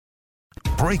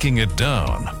Breaking It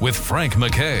Down with Frank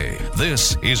MacKay.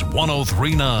 This is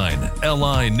 103.9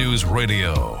 LI News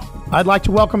Radio. I'd like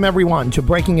to welcome everyone to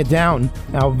Breaking It Down.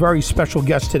 Our very special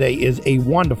guest today is a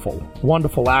wonderful,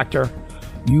 wonderful actor.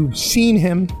 You've seen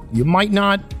him. You might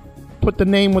not put the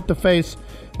name with the face,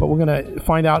 but we're going to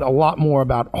find out a lot more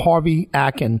about Harvey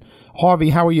Atkin. Harvey,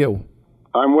 how are you?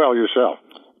 I'm well. Yourself?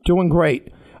 Doing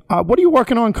great. What are you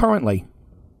working on currently?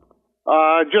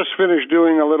 I just finished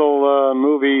doing a little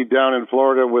movie down in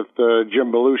Florida with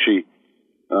Jim Belushi.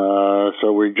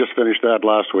 So we just finished that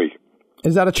last week.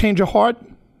 Is that A Change of Heart?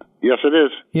 Yes, it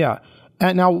is. Yeah.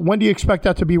 And now, when do you expect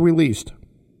that to be released?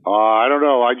 I don't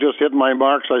know. I just hit my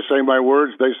marks. I say my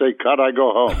words. They say cut. I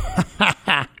go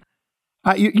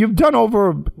home. You've done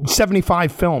over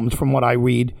 75 films, from what I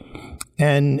read.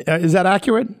 And is that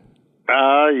accurate?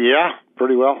 Yeah,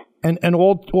 pretty well. And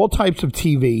all types of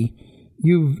TV.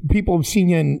 People have seen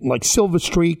you in like Silver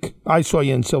Streak. I saw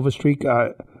you in Silver Streak.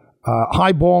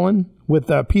 Highballin' with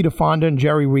Peter Fonda and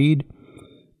Jerry Reed.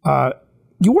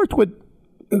 You worked with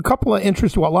a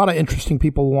lot of interesting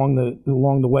people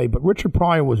along the way, but Richard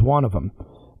Pryor was one of them.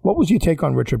 What was your take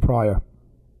on Richard Pryor?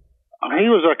 He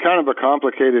was a kind of a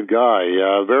complicated guy.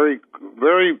 Very,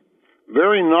 very,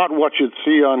 very not what you'd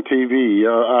see on TV,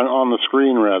 on the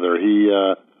screen rather. He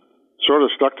sort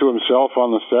of stuck to himself on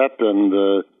the set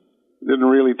and didn't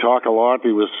really talk a lot.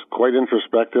 He was quite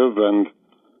introspective, and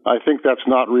I think that's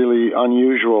not really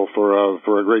unusual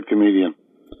for a great comedian.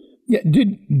 Yeah,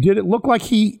 did it look like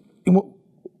he?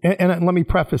 And let me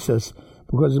preface this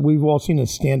because we've all seen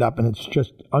his stand-up, and it's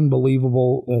just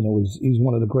unbelievable. And he's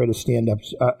one of the greatest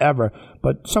stand-ups ever.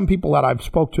 But some people that I've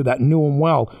spoke to that knew him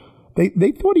well,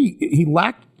 they thought he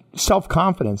lacked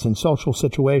self-confidence in social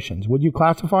situations. Would you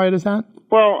classify it as that?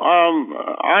 Well,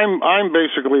 I'm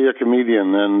basically a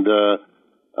comedian and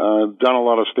done a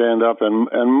lot of stand-up, and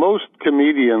most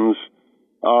comedians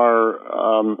are,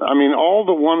 all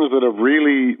the ones that have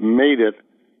really made it,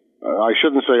 I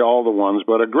shouldn't say all the ones,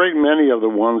 but a great many of the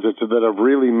ones that have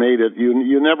really made it,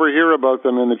 you never hear about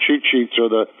them in the cheat sheets or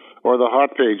the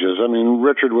hot pages. I mean,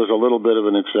 Richard was a little bit of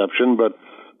an exception, but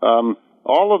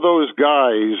all of those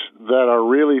guys that are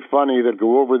really funny that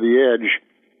go over the edge,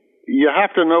 you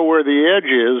have to know where the edge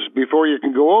is before you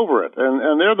can go over it.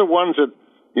 And they're the ones that,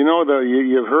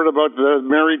 you've heard about, they're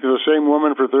married to the same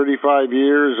woman for 35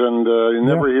 years and you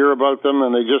never hear about them,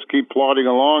 and they just keep plodding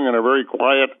along and are very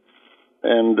quiet.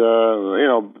 And,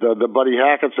 the Buddy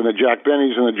Hackett's and the Jack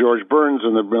Bennys and the George Burns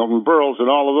and the Milton Berles and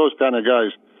all of those kind of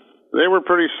guys, they were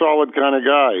pretty solid kind of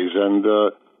guys. And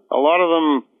a lot of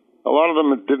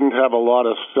them didn't have a lot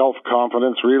of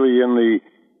self-confidence really in the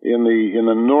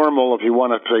normal, if you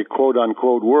want to say quote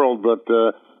unquote world, but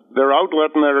their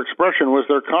outlet and their expression was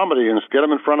their comedy, and get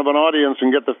them in front of an audience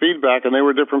and get the feedback, and they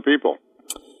were different people.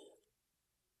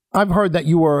 I've heard that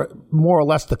you were more or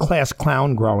less the class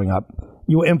clown growing up.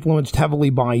 You were influenced heavily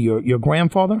by your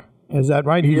grandfather. Is that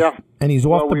right? Yeah. And he's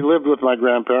off. Well, we lived with my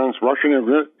grandparents, Russian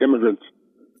immigrants.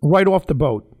 Right off the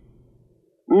boat.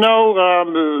 No,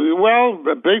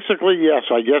 basically, yes.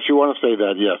 I guess you want to say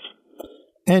that, yes.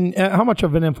 And how much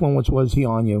of an influence was he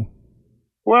on you?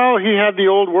 Well, he had the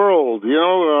old world, he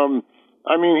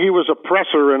was a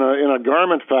presser in a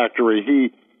garment factory.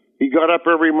 He got up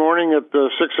every morning at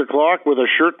 6 o'clock with a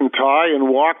shirt and tie and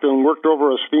walked and worked over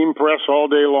a steam press all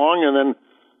day long, and then,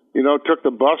 took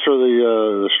the bus or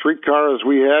the streetcar as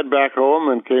we had back home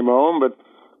and came home. But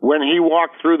when he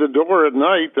walked through the door at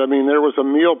night, there was a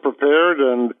meal prepared,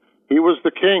 and he was the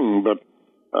king. But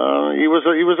he was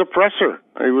a presser.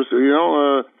 He was,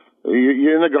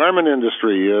 in the garment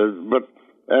industry.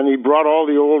 And he brought all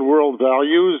the old world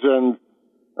values and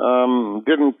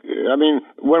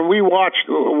when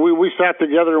we sat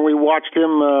together and we watched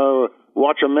him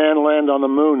watch a man land on the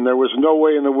moon. There was no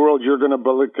way in the world you're going to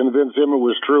convince him it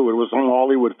was true. It was some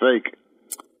Hollywood fake.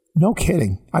 No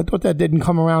kidding. I thought that didn't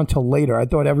come around till later. I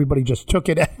thought everybody just took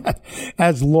it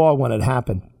as law when it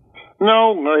happened.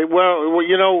 No,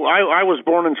 I was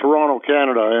born in Toronto,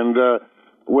 Canada, and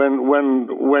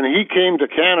when he came to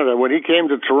Canada, when he came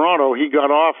to Toronto, he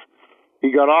got off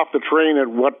the train at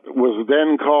what was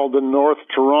then called the North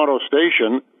Toronto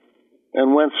Station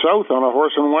and went south on a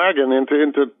horse and wagon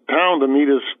into town to meet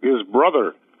his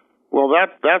brother. Well,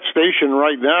 that station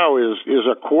right now is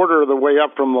a quarter of the way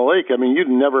up from the lake. You'd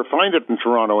never find it in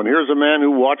Toronto. And here's a man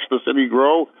who watched the city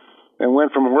grow and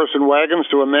went from horse and wagons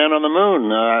to a man on the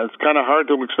moon. It's kind of hard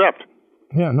to accept.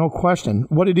 Yeah, no question.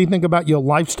 What did he think about your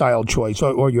lifestyle choice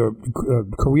or your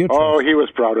career choice? Oh, he was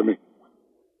proud of me.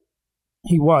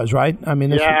 He was, right? He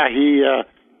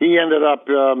ended up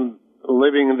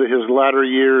living his latter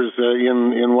years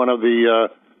in one of the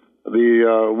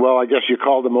well, I guess you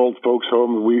called them old folks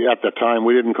home. At the time,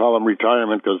 we didn't call them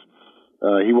retirement because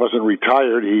he wasn't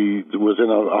retired. He was in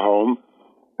a home.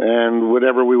 And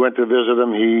whenever we went to visit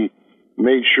him, he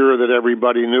made sure that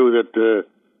everybody knew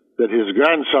that his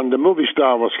grandson, the movie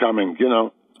star, was coming,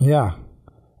 Yeah.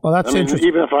 Well, that's interesting.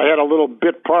 Even if I had a little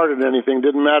bit part in anything,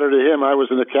 didn't matter to him. I was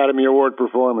an Academy Award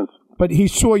performance. But he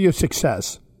saw your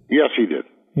success. Yes, he did.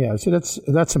 Yeah, so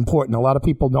that's important. A lot of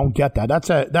people don't get that. That's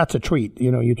a treat.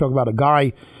 You talk about a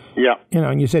guy. Yeah.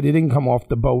 And you said he didn't come off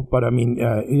the boat, but I mean,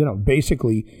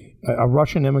 basically, a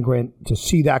Russian immigrant to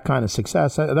see that kind of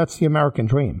success. That's the American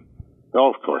dream. Oh,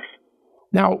 of course.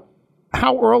 Now,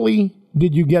 how early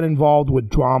did you get involved with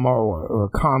drama or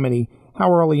comedy?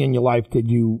 How early in your life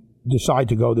did you decide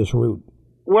to go this route?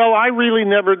 Well, I really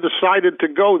never decided to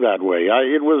go that way.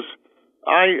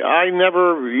 I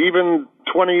never, even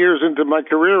 20 years into my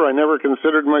career, I never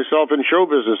considered myself in show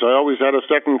business. I always had a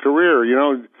second career,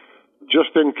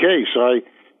 just in case.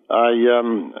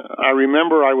 I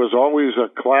remember I was always a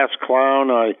class clown.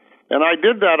 And I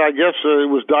did that, I guess it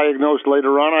was diagnosed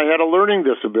later on. I had a learning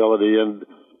disability, and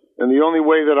the only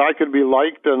way that I could be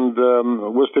liked and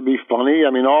was to be funny.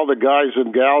 I mean, all the guys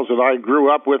and gals that I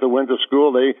grew up with and went to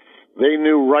school, they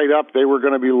knew right up they were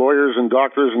going to be lawyers and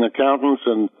doctors and accountants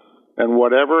and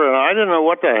whatever, and I didn't know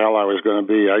what the hell I was going to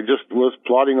be. I just was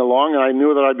plodding along, and I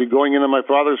knew that I'd be going into my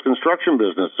father's construction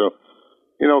business. So,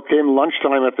 came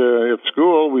lunchtime at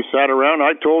school, we sat around,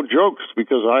 I told jokes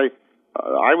because I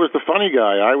was the funny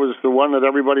guy. I was the one that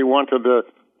everybody wanted to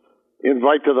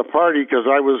invite to the party because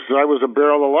I was a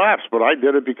barrel of laughs, but I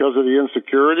did it because of the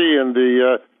insecurity and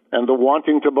the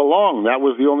wanting to belong. That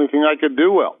was the only thing I could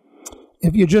do well.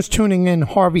 If you're just tuning in,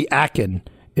 Harvey Atkin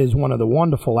is one of the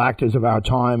wonderful actors of our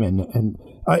time, and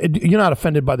you're not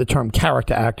offended by the term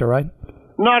character actor, right?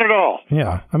 Not at all.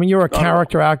 Yeah, I mean, you're a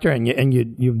character actor, and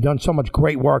you've done so much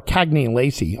great work. Cagney and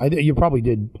Lacey, you probably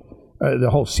did the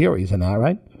whole series in that,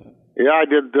 right? Yeah, I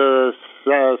did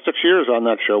 6 years on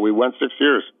that show. We went 6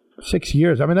 years. 6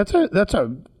 years. I mean, that's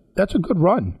a good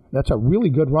run. That's a really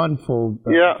good run for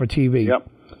TV.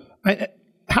 Yeah.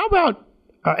 How about?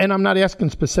 And I'm not asking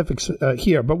specifics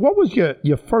here, but what was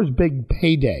your first big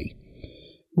payday?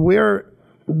 Where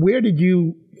did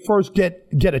you first get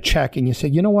a check and you say,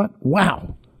 you know what?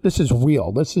 Wow, this is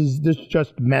real. This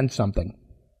just meant something.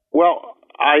 Well,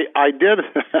 I did.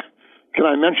 Can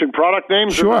I mention product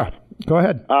names? Sure. Go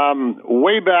ahead.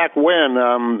 Way back when,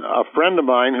 a friend of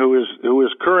mine who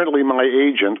is currently my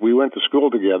agent, we went to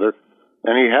school together,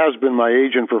 and he has been my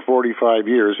agent for 45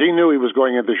 years. He knew he was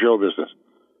going into show business.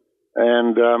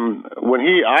 And when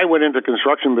I went into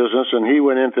construction business, and he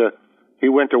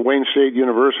went to Wayne State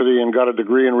University and got a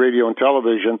degree in radio and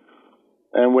television.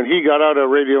 And when he got out of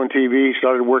radio and TV, he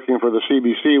started working for the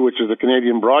CBC, which is the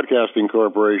Canadian Broadcasting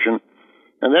Corporation.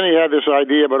 And then he had this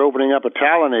idea about opening up a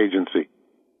talent agency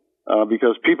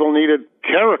because people needed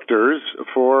characters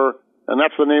and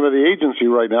that's the name of the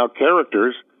agency right now,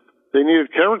 Characters. They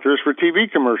needed characters for TV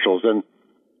commercials, and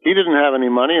he didn't have any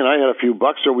money, and I had a few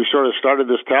bucks, so we sort of started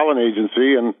this talent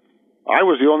agency, and I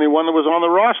was the only one that was on the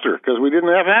roster because we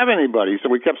didn't have anybody. So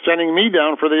we kept sending me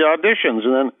down for the auditions,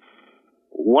 and then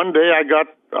one day I got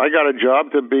a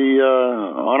job to be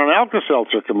on an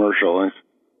Alka-Seltzer commercial, and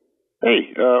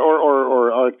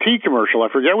or a tea commercial.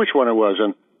 I forget which one it was,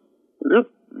 and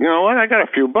you know what? I got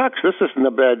a few bucks. This isn't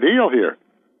a bad deal here.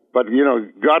 But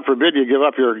God forbid you give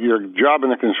up your job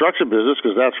in the construction business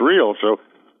because that's real. So.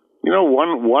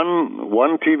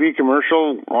 One TV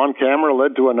commercial on camera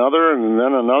led to another, and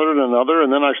then another,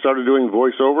 and then I started doing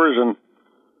voiceovers, and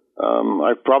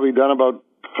I've probably done about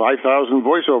 5,000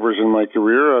 voiceovers in my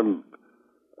career.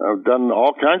 I've done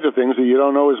all kinds of things that you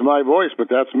don't know is my voice, but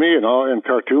that's me. And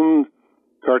cartoon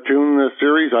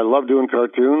series, I love doing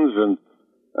cartoons, and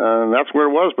that's where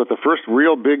it was. But the first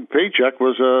real big paycheck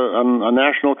was a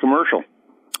national commercial.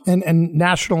 And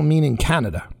national meaning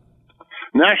Canada.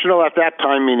 National at that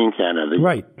time meaning Canada.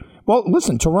 Right. Well,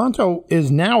 listen, Toronto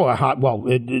is now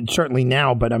it's certainly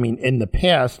now, but I mean, in the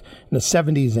past, in the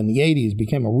 70s and the 80s,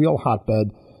 became a real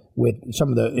hotbed with some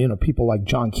of the, people like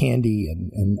John Candy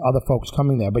and other folks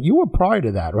coming there. But you were prior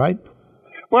to that, right?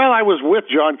 Well, I was with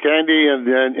John Candy and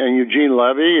Eugene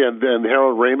Levy and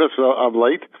Harold Ramis of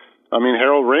late. I mean,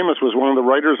 Harold Ramis was one of the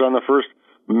writers on the first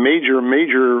major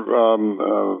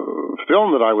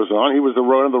film that I was on. He was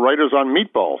one of the writers on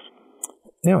Meatballs.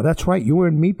 Yeah, that's right. You were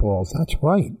in Meatballs. That's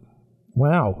right.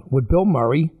 Wow. With Bill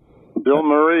Murray. Bill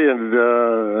Murray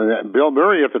and Bill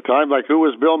Murray at the time, like who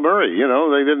was Bill Murray?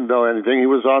 They didn't know anything. He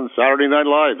was on Saturday Night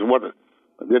Live. What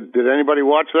did anybody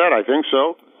watch that? I think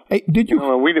so. Hey, did you?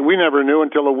 We never knew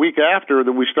until a week after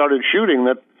that we started shooting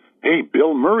that hey,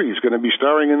 Bill Murray's going to be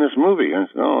starring in this movie. And I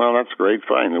said, oh, well, that's great,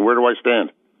 fine. And where do I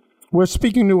stand? We're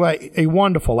speaking to a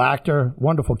wonderful actor,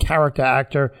 wonderful character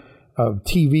actor of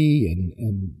TV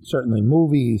and certainly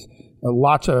movies,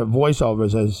 lots of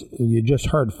voiceovers, as you just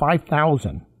heard,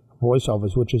 5,000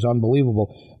 voiceovers, which is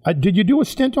unbelievable. Did you do a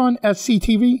stint on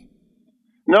SCTV?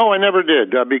 No, I never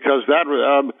did, because that,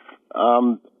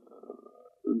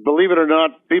 believe it or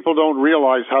not, people don't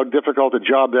realize how difficult a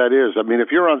job that is. I mean, if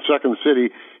you're on Second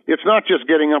City, it's not just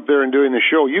getting up there and doing the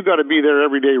show. You got to be there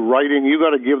every day writing. You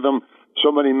got to give them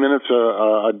so many minutes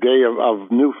a day of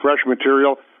new, fresh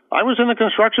material. I was in the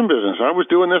construction business. I was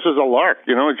doing this as a lark,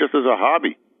 just as a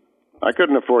hobby. I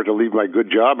couldn't afford to leave my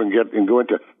good job and go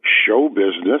into show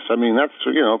business. I mean, that's,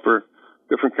 for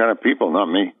different kind of people, not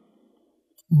me.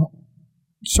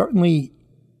 Certainly,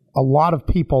 a lot of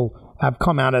people have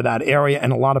come out of that area,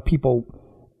 and a lot of people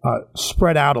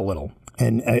spread out a little.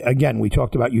 And again, we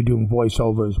talked about you doing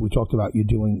voiceovers. We talked about you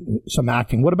doing some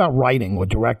acting. What about writing or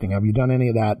directing? Have you done any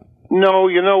of that? No,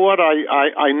 you know what?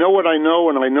 I know what I know,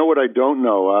 and I know what I don't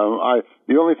know.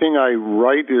 The only thing I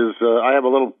write is I have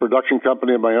a little production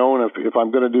company of my own. If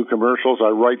I'm going to do commercials, I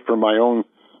write for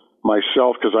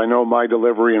myself because I know my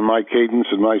delivery and my cadence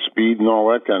and my speed and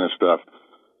all that kind of stuff.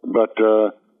 But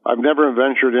I've never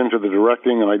ventured into the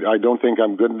directing, and I don't think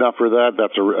I'm good enough for that.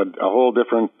 That's a whole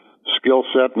different skill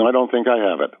set, and I don't think I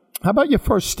have it. How about your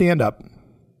first stand-up?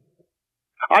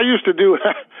 I used to do,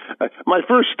 my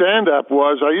first stand-up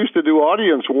was, I used to do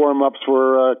audience warm-ups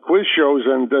for quiz shows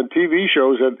and TV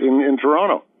shows in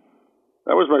Toronto.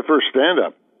 That was my first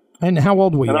stand-up. And how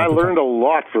old were you? And I learned a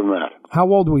lot from that.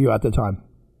 How old were you at the time?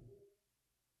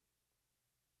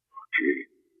 Gee,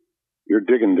 you're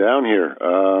digging down here.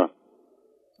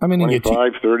 I mean,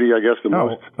 25, 30, I guess, the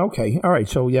most. Okay. All right.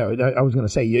 So, yeah, I was going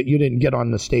to say, you didn't get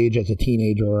on the stage as a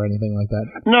teenager or anything like that?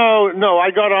 No,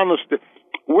 I got on the stage.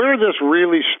 Where this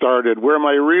really started, where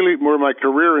my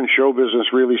career in show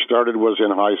business really started was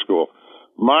in high school.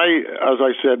 As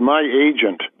I said, my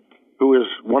agent, who is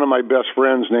one of my best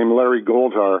friends named Larry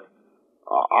Goldhar,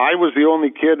 I was the only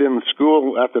kid in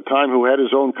school at the time who had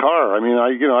his own car. I mean,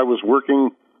 I was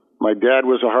working. My dad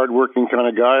was a hard-working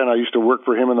kind of guy, and I used to work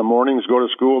for him in the mornings, go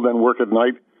to school, then work at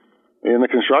night in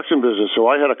the construction business. So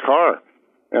I had a car,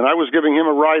 and I was giving him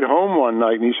a ride home one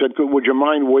night, and he said, "Would you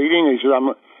mind waiting?" And he said,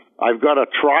 I've got a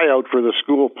tryout for the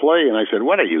school play. And I said,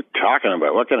 what are you talking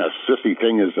about? What kind of sissy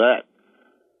thing is that?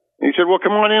 And he said, well,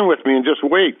 come on in with me and just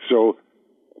wait. So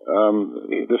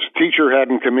this teacher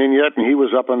hadn't come in yet, and he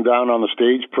was up and down on the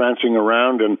stage prancing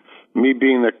around, and me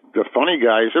being the funny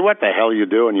guy, he said, what the hell are you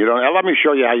doing? Let me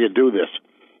show you how you do this.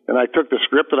 And I took the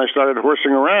script and I started horsing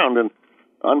around, and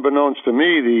unbeknownst to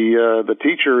me, the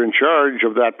teacher in charge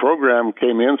of that program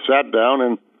came in, sat down,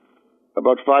 and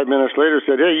about 5 minutes later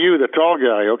said, hey, you, the tall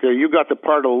guy, okay, you got the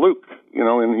part of Luke, in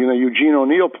Eugene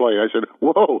O'Neill play. I said,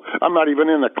 whoa, I'm not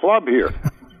even in the club here.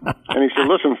 And he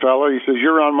said, listen, fella, he says,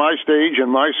 you're on my stage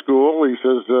in my school. He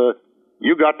says,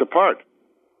 you got the part.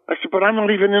 I said, but I'm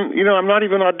not even I'm not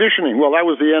even auditioning. Well, that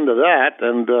was the end of that.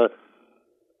 And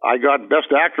I got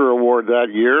Best Actor award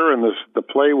that year, and the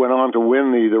play went on to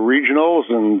win the regionals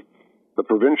and the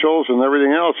provincials and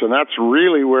everything else. And that's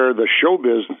really where the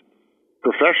showbiz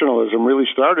professionalism really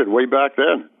started way back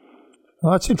then.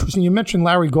 Well, that's interesting. You mentioned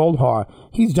Larry Goldhar.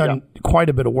 He's done quite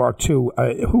a bit of work too.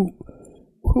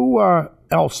 Who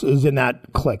else is in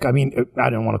that clique? I mean,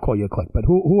 I don't want to call you a clique, but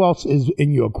who else is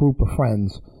in your group of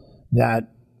friends that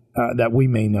we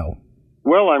may know?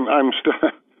 Well, I'm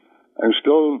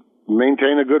still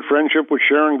maintain a good friendship with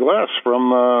Sharon Glass from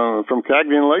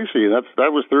Cagney and Lacey.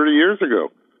 That was 30 years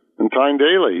ago. And Tyne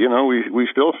Daly, we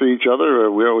still see each other.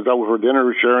 We was out for dinner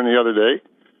with Sharon the other day,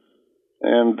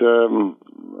 and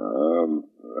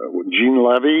Jean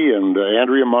Levy and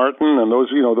Andrea Martin, and those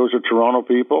are Toronto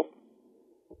people.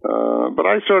 But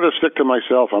I sort of stick to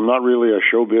myself. I'm not really a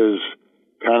showbiz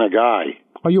kind of guy.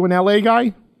 Are you an LA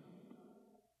guy?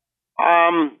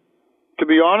 To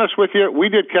be honest with you, we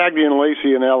did Cagney and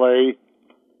Lacey in LA,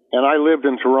 and I lived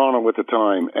in Toronto at the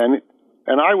time,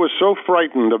 and I was so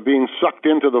frightened of being sucked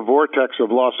into the vortex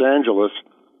of Los Angeles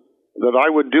that I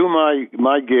would do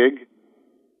my gig,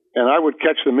 and I would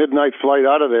catch the midnight flight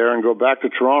out of there and go back to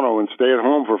Toronto and stay at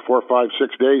home for 4, 5,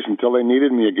 6 days until they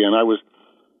needed me again. I was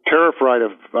terrified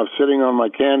of sitting on my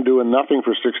can doing nothing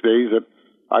for 6 days, that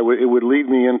it would lead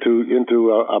me into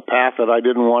a path that I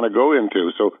didn't want to go into.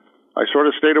 So I sort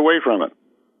of stayed away from it.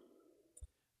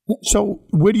 So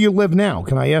where do you live now?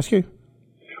 Can I ask you?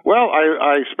 Well,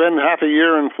 I spend half a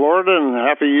year in Florida and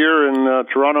half a year in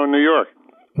Toronto and New York.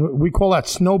 We call that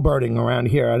snowbirding around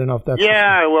here. I don't know if that's...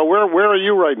 Yeah, well, where are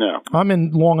you right now? I'm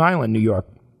in Long Island, New York.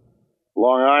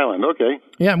 Long Island, okay.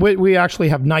 Yeah, we actually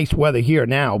have nice weather here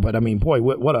now, but I mean, boy,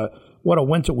 what a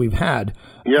winter we've had.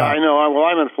 Yeah, I know. Well,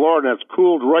 I'm in Florida, and it's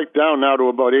cooled right down now to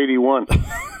about 81.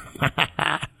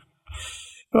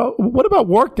 Well, what about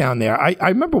work down there? I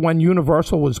remember when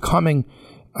Universal was coming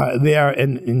there,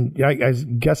 and I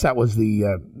guess that was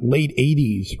the late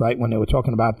 80s, right, when they were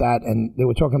talking about that, and they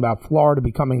were talking about Florida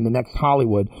becoming the next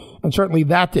Hollywood, and certainly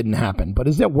that didn't happen. But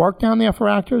is there work down there for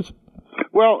actors?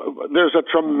 Well, there's a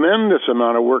tremendous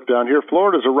amount of work down here.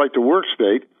 Florida's a right-to-work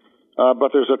state,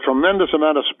 but there's a tremendous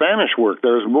amount of Spanish work.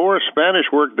 There's more Spanish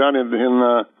work done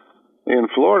in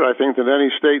Florida, I think, than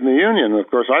any state in the Union. Of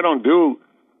course, I don't do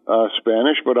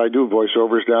Spanish, but I do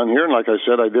voiceovers down here, and like I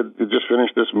said, I just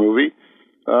finished this movie.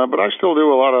 But I still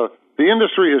do a lot of. The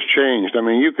industry has changed. I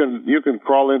mean, you can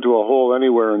crawl into a hole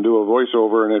anywhere and do a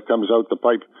voiceover, and it comes out the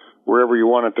pipe wherever you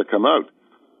want it to come out.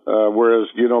 Whereas,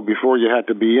 before you had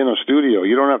to be in a studio.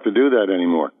 You don't have to do that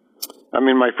anymore. I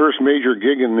mean, my first major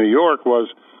gig in New York was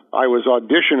I was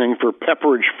auditioning for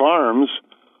Pepperidge Farms,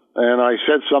 and I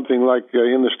said something like,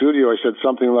 in the studio, I said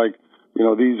something like,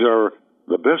 these are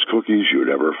the best cookies you'd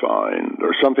ever find,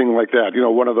 or something like that,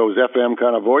 one of those FM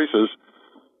kind of voices.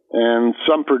 And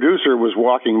some producer was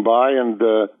walking by, and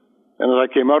as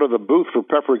I came out of the booth for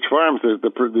Pepperidge Farms,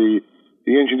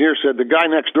 the engineer said, the guy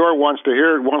next door wants to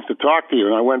talk to you.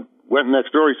 And I went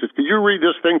next door. He said, could you read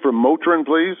this thing from Motrin,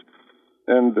 please?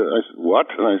 And I said, what?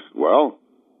 And I said, well,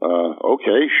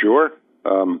 okay, sure.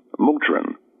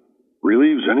 Motrin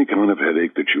relieves any kind of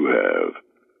headache that you have.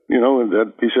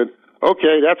 And he said,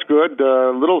 okay, that's good.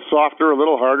 A little softer, a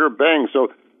little harder, bang. So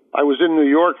I was in New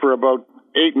York for about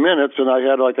 8 minutes, and I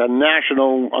had like a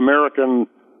national American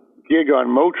gig on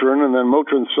Motrin, and then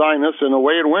Motrin Sinus, and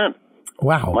away it went.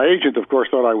 Wow. My agent, of course,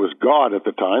 thought I was God at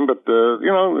the time, but,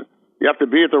 you have to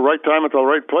be at the right time at the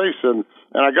right place. And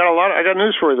I got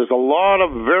news for you. There's a lot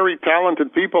of very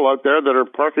talented people out there that are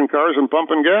parking cars and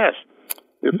pumping gas.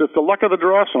 It's the luck of the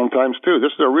draw sometimes, too.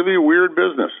 This is a really weird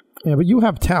business. Yeah, but you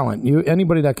have talent.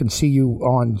 Anybody that can see you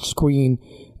on screen,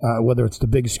 whether it's the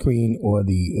big screen or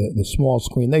the small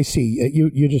screen, they see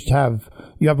you just have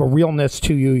a realness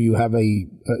to you. You have a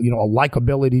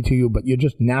likability to you, but you're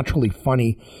just naturally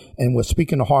funny. And we're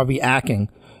speaking to Harvey Atkin.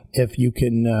 If you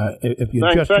can,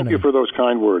 thank you for those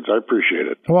kind words. I appreciate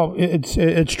it. Well,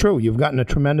 it's true. You've gotten a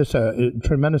tremendous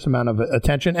amount of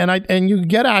attention, and you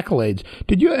get accolades.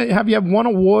 Have you won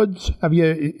awards? Have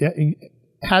you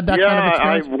had that kind of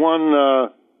experience? Yeah, I've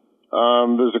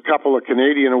won. There's a couple of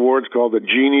Canadian awards called the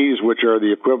Genies, which are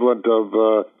the equivalent of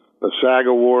the SAG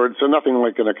Awards, so nothing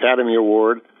like an Academy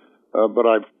Award. But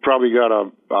I've probably got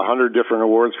 100 different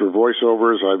awards for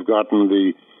voiceovers. I've gotten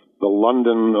the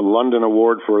London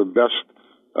Award for best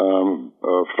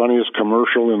funniest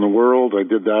commercial in the world. I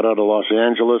did that out of Los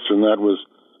Angeles, and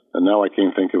now I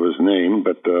can't think of his name,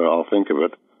 but I'll think of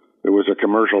it. It was a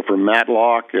commercial for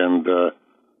Matlock, and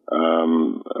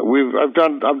I've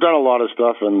done a lot of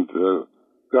stuff, and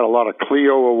got a lot of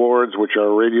Clio awards, which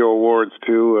are radio awards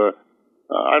too.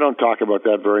 I don't talk about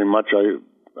that very much.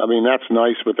 I mean, that's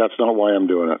nice, but that's not why I'm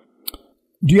doing it.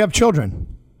 Do you have children?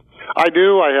 I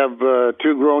do. I have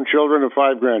 2 grown children and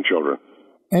 5 grandchildren.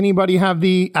 Anybody have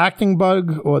the acting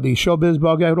bug or the showbiz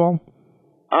bug at all?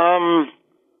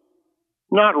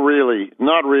 Not really.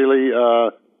 Not really.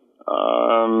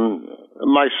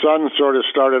 My son sort of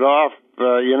started off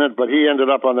in it, but he ended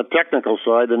up on the technical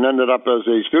side and ended up as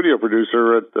a studio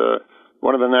producer at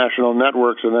one of the national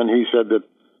networks, and then he said that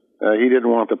he didn't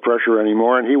want the pressure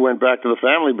anymore, and he went back to the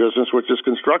family business, which is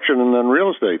construction and then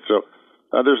real estate. So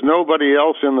there's nobody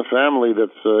else in the family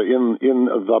that's in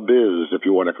the biz, if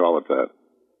you want to call it that.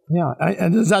 Yeah,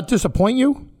 and does that disappoint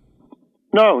you?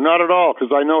 No, not at all,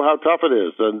 because I know how tough it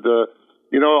is. And,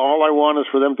 all I want is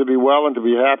for them to be well and to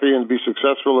be happy and be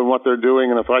successful in what they're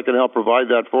doing. And if I can help provide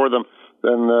that for them,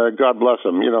 then God bless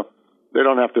them. They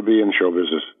don't have to be in show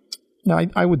business. No,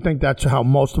 I would think that's how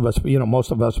most of us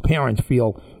parents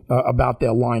feel about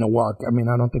their line of work. I mean,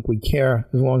 I don't think we care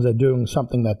as long as they're doing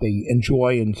something that they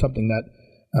enjoy and something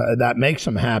that makes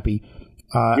them happy.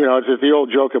 It's the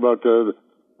old joke about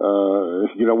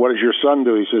what does your son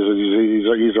do? He says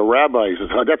he's a rabbi. He says,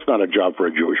 oh, that's not a job for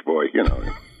a Jewish boy.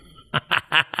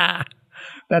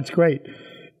 That's great.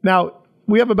 Now,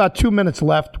 we have about 2 minutes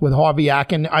left with Harvey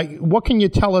Atkin. What can you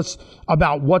tell us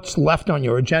about what's left on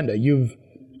your agenda? You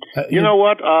know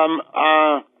what?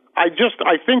 I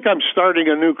think I'm starting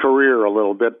a new career a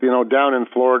little bit. Down in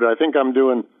Florida, I think I'm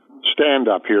doing stand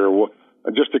up here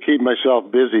just to keep myself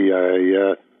busy.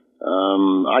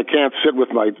 I can't sit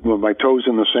with my toes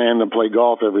in the sand and play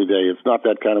golf every day. It's not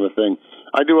that kind of a thing.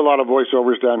 I do a lot of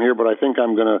voiceovers down here, but I think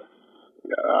I'm going to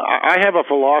I have a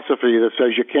philosophy that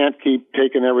says you can't keep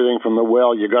taking everything from the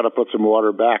well. You got to put some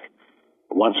water back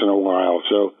once in a while.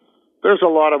 So there's a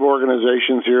lot of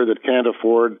organizations here that can't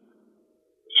afford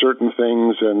certain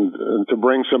things, and to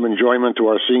bring some enjoyment to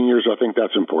our seniors, I think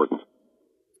that's important.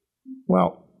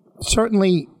 Well,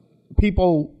 certainly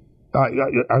people,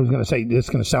 I was going to say, this is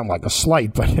going to sound like a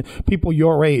slight, but people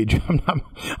your age,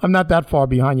 I'm not that far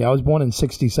behind you. I was born in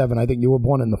 1967. I think you were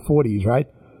born in the 1940s, right?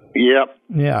 Yep.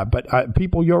 Yeah, but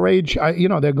people your age,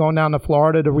 they're going down to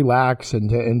Florida to relax and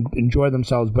to enjoy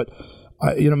themselves, but,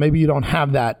 maybe you don't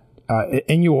have that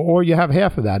in you, or you have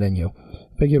half of that in you.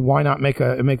 Figured, why not make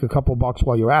a couple bucks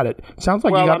while you're at it? Sounds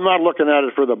like I'm not looking at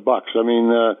it for the bucks. I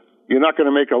mean, you're not going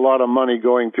to make a lot of money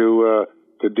going to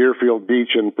Deerfield Beach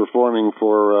and performing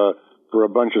for a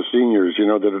bunch of seniors,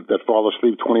 that fall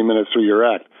asleep 20 minutes through your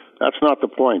act. That's not the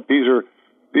point. These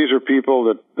are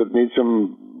people that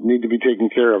need to be taken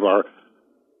care of.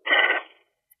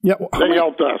 They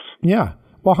helped us. Yeah.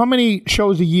 Well, how many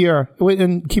shows a year?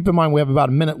 And keep in mind, we have about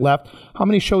a minute left. How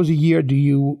many shows a year do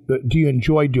you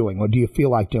enjoy doing, or do you feel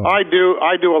like doing? I do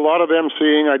a lot of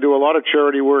emceeing. I do a lot of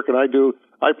charity work, and I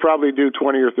probably do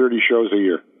 20 or 30 shows a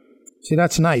year. See,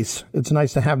 that's nice. It's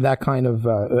nice to have that kind of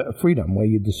freedom where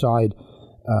you decide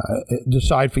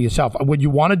for yourself. Would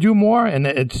you want to do more, and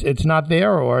it's not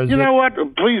there, or you know what?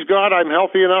 Please God, I'm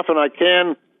healthy enough, and I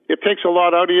can. It takes a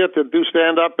lot out of you to do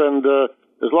stand up, and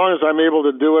as long as I'm able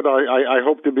to do it, I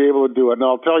hope to be able to do it. And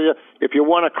I'll tell you, if you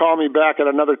want to call me back at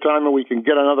another time and we can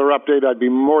get another update, I'd be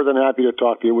more than happy to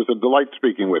talk to you. It was a delight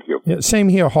speaking with you. Yeah, same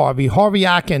here, Harvey. Harvey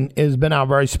Atkin has been our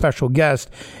very special guest.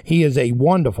 He is a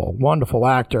wonderful, wonderful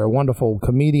actor, a wonderful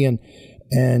comedian,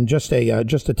 and just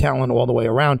a talent all the way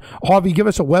around. Harvey, give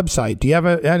us a website. Do you have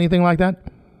anything like that?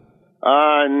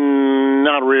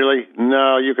 Not really.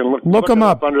 No, you can look them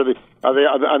up under on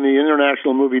the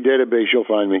International Movie Database. You'll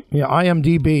find me. Yeah,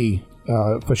 IMDb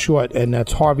for short, and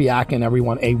that's Harvey Atkin.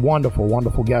 Everyone, a wonderful,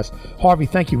 wonderful guest. Harvey,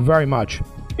 thank you very much.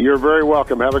 You're very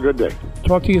welcome. Have a good day.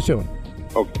 Talk to you soon.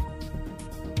 Okay.